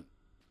nothing.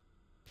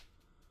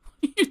 What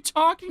are you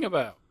talking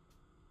about?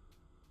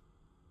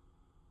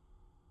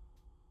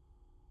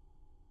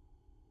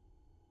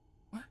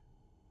 What?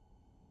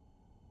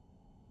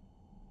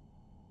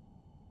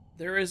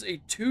 There is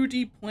a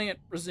 2D plant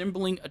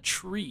resembling a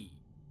tree.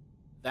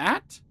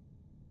 That?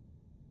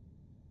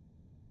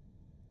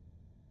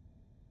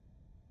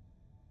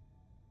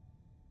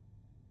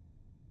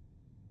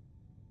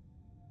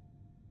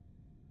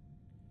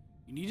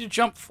 You need to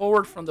jump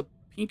forward from the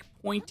pink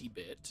pointy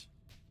bit.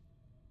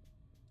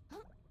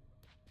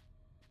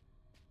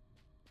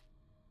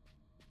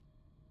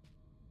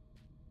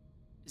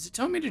 Is it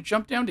telling me to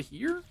jump down to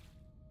here?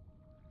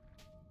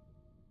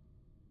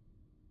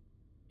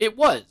 It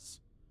was.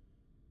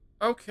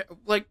 Okay,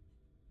 like,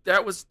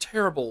 that was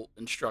terrible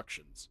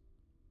instructions.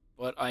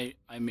 But I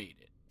made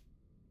it.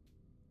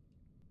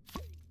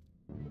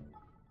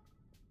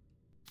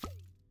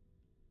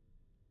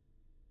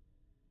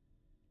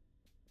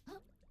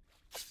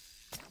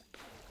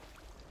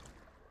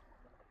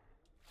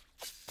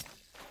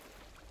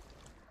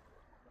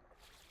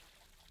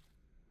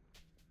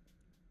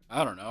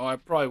 I don't know. I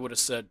probably would have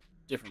said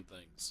different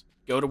things.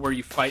 Go to where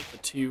you fight the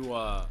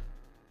 2,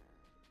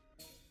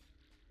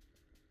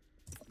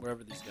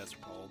 wherever these guys are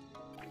called.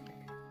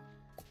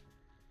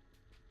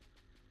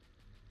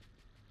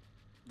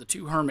 The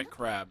 2 hermit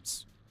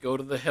crabs. Go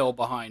to the hill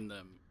behind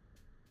them.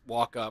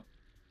 Walk up.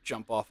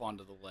 Jump off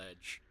onto the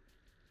ledge.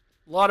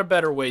 A lot of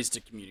better ways to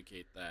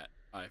communicate that,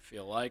 I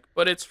feel like.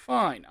 But it's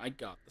fine. I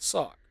got the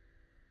sock.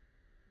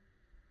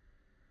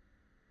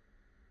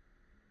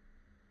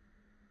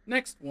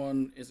 Next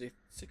one is a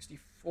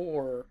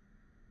 64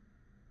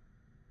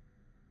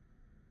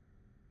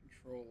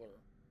 controller.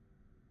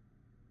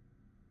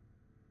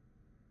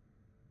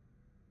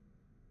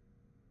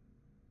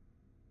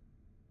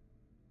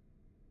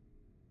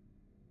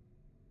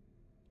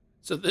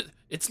 So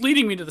it's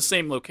leading me to the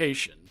same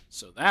location,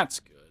 so that's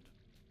good.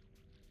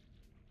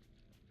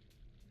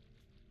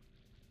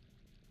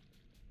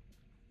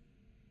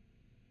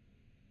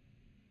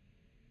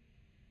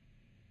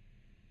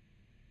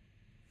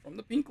 From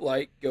the pink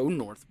light, go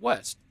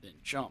northwest, then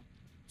jump.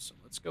 So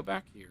let's go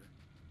back here.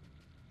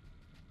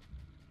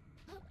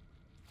 The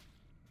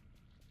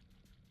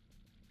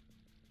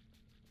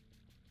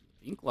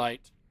pink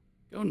light,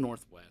 go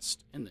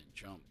northwest, and then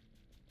jump.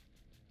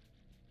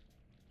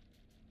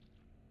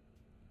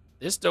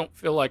 This don't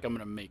feel like I'm going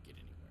to make it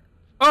anywhere.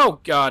 Oh,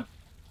 God.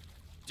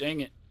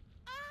 Dang it.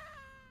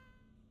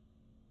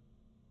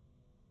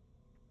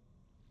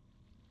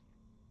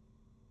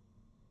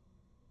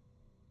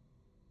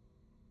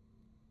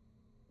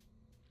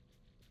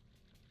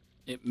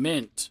 It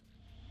meant,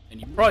 and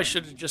you probably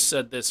should have just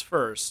said this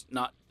first,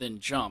 not then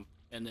jump,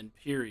 and then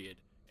period,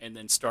 and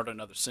then start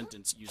another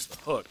sentence, use the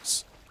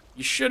hooks.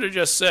 You should have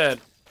just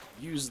said,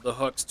 use the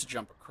hooks to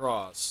jump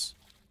across.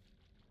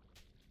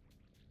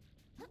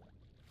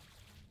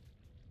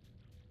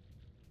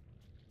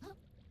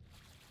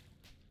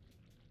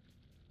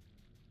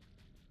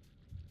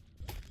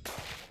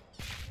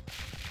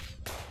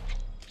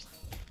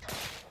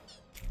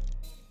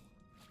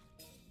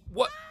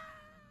 What?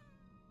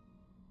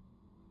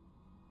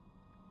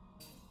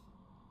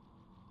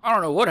 I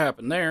don't know what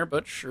happened there,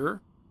 but sure.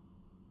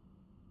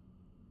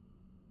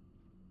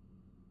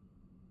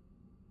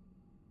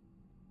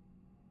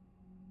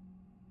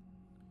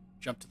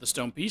 Jump to the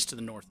stone piece to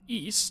the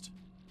northeast.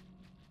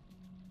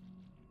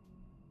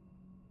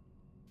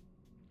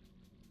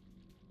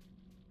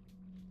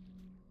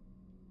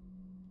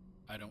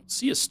 I don't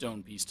see a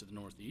stone piece to the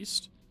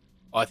northeast.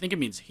 Oh, I think it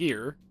means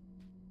here.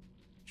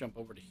 Jump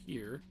over to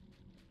here.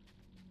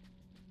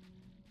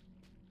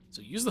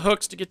 So use the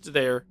hooks to get to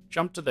there,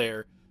 jump to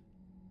there,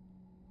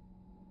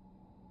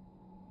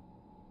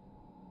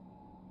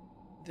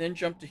 then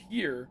jump to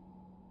here,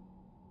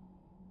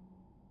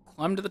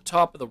 climb to the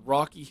top of the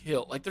rocky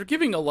hill. Like, they're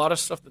giving a lot of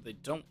stuff that they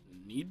don't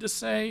need to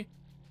say,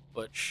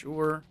 but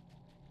sure.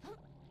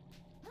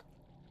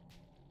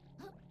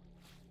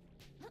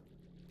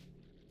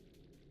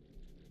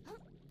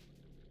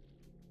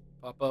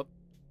 Pop up.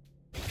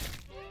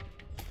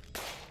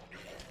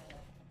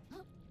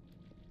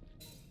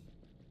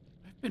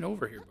 I've been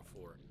over here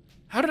before.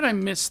 How did I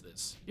miss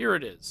this? Here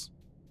it is.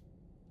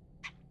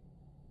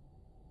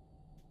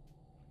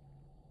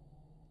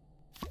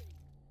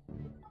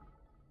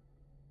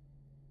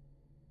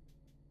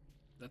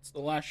 That's the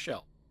last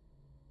shell.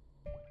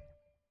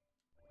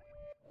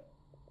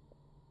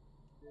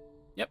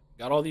 Yep,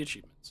 got all the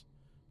achievements.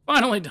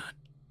 Finally done.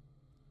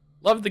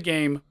 Loved the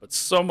game, but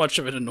so much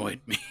of it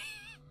annoyed me.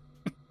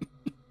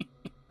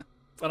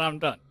 But I'm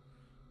done.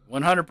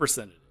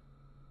 100%ed.